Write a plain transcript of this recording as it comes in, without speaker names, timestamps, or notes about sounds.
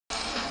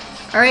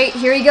Alright,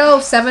 here we go.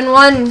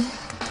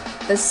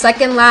 7-1. The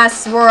second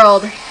last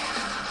world.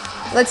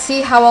 Let's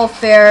see how I'll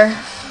fare.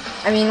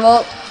 I mean,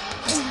 well,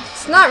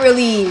 it's not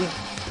really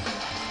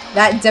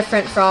that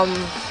different from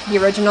the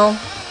original.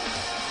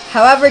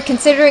 However,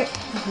 considering...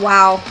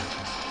 Wow.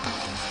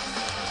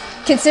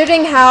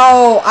 Considering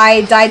how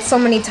I died so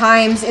many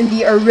times in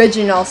the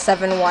original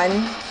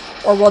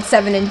 7-1, or World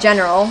 7 in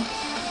general,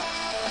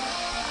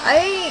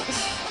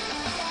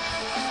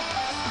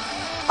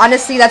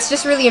 honestly, that's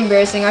just really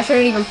embarrassing. I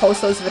shouldn't even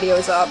post those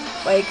videos up.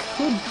 Like,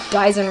 who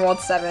dies in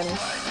World 7?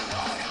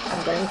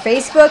 I'm getting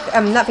Facebook,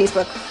 not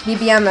Facebook,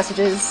 BBM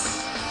messages.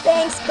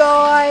 Thanks,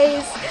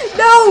 guys!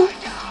 No!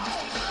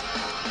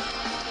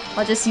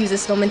 I'll just use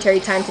this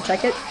momentary time to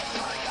check it.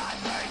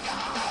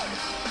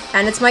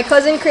 And it's my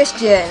cousin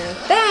Christian.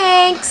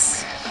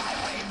 Thanks!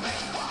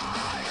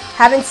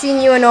 Haven't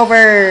seen you in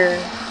over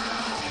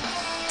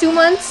 2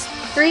 months?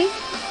 3?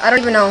 I don't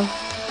even know.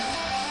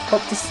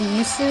 Hope to see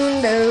you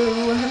soon,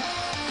 though.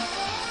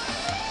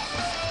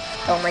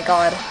 Oh my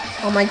god.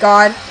 Oh my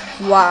god.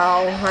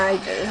 Wow.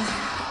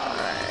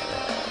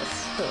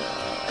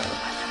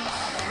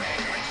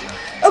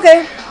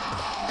 Okay.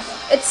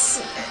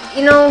 It's,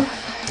 you know,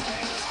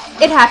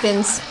 it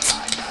happens.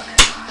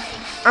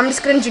 I'm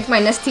just gonna drink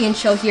my Nestea and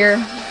chill here.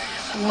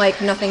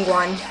 Like nothing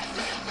gone.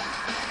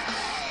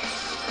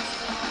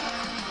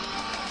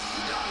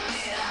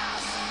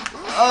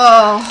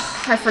 Oh,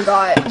 I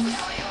forgot.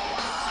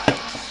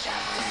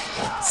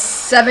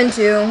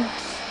 7-2.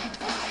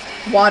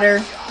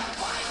 Water.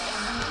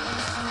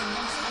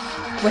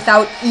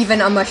 Without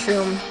even a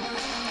mushroom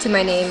to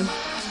my name.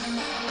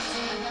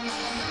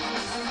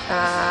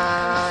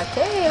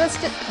 Okay, let's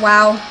get...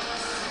 Wow.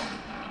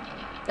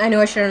 I knew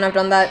I shouldn't have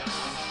done that.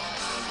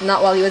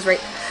 Not while he was right.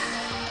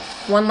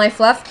 1 life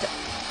left.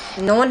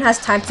 No one has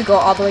time to go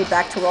all the way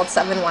back to World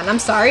 7-1. I'm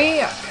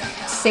sorry.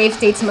 Save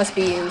states must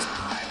be used.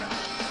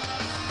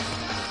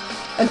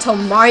 Until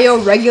Mario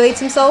regulates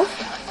himself.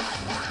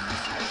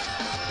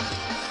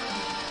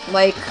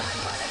 Like,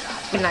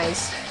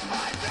 nice.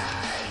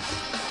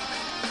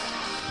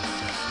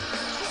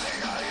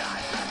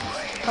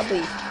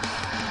 Probably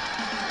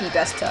be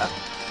best to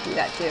do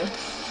that too.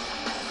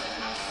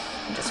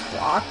 Just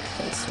walk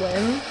and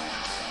swim.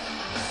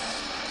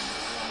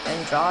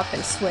 And drop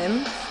and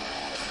swim.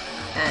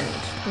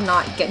 And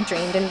not get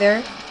drained in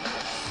there.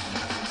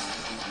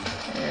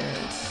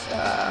 And,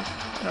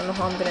 I don't know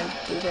how I'm gonna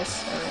do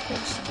this.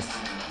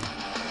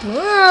 Just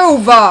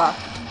move!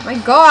 My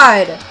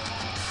god!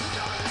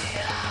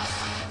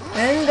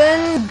 And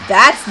then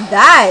that's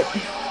that!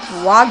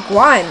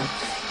 Wagwan!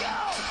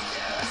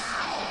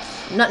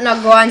 Not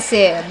go and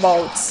say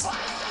about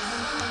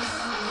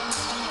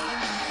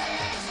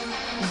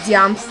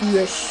damn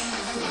foolish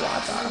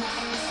water.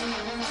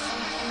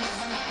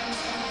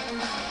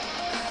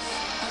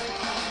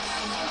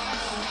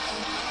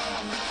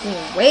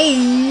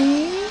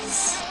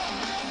 Ways.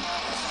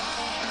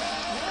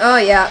 Oh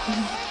yeah,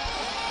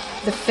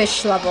 the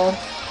fish level.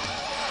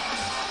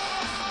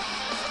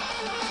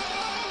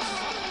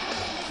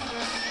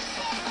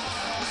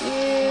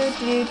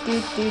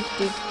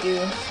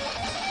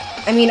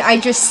 I mean, I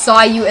just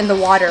saw you in the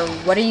water.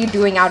 What are you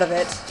doing out of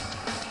it?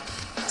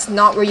 It's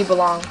not where you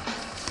belong.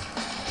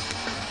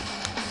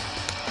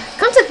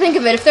 Come to think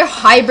of it, if they're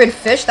hybrid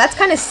fish, that's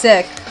kind of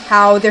sick.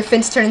 How their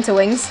fins turn into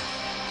wings.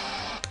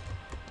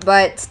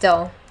 But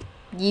still,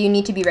 you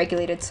need to be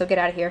regulated, so get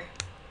out of here.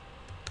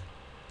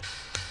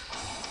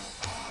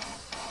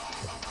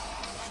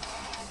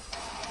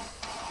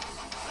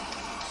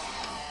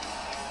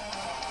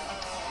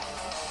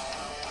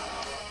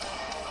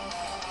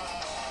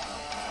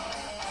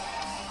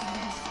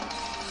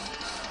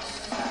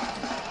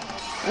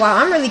 Wow,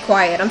 I'm really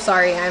quiet. I'm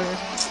sorry.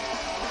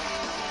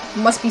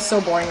 Must be so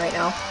boring right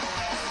now.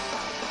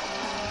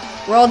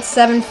 World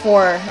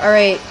 7-4.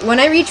 Alright, when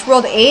I reach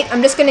World 8,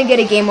 I'm just gonna get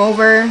a game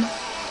over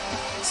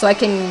so I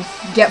can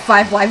get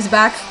 5 lives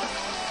back.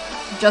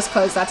 Just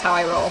cause that's how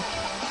I roll.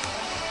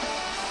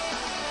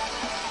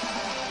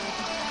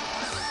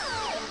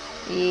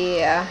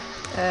 Yeah.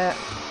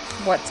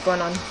 What's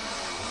going on?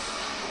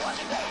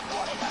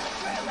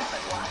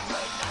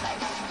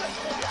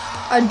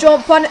 A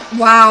jump on it.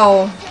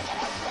 Wow.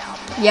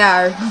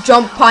 Yeah,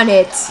 jump on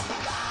it.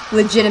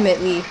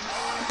 Legitimately.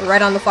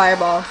 Right on the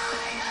fireball.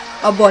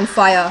 A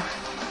bonfire.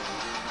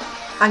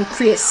 And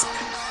crisp.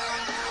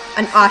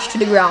 And ash to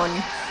the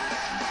ground.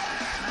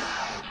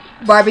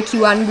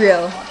 Barbecue and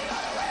grill.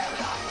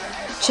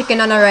 Chicken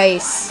on a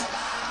rice.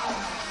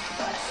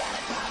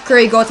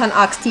 Curry goat and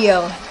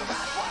oxtail.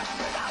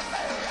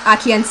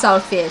 Ackee and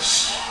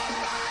saltfish.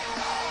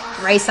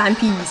 Rice and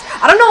peas.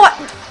 I don't know what...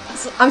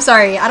 I'm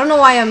sorry. I don't know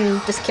why I'm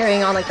just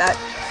carrying on like that.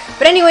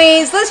 But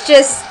anyways, let's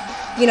just,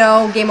 you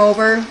know, game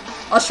over.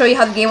 I'll show you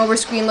how the game over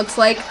screen looks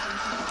like.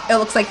 It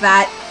looks like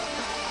that.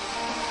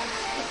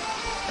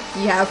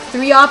 You have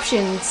 3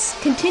 options.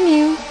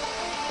 Continue,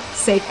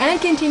 save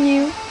and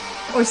continue,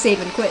 or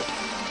save and quit.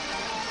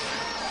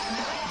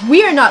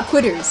 We are not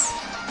quitters,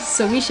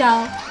 so we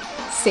shall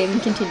save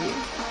and continue.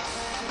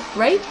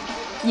 Right?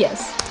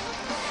 Yes.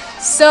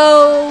 So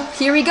So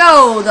here we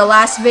go, the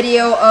last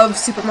video of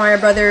Super Mario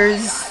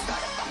Brothers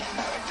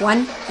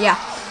 1. Yeah.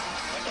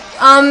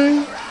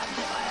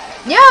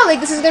 Yeah, like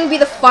this is gonna be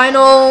the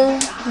final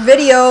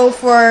video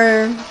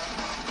for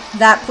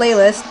that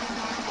playlist,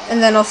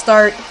 and then I'll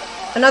start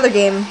another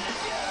game.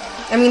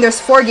 I mean, there's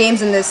 4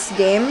 games in this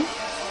game.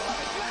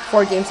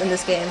 4 games in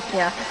this game.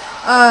 Yeah.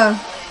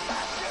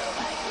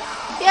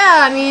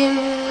 Yeah, I mean,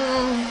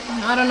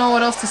 I don't know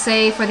what else to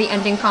say for the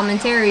ending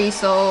commentary,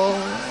 so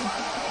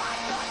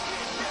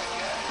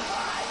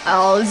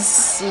I'll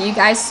see you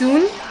guys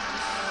soon.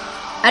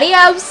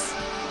 Adios!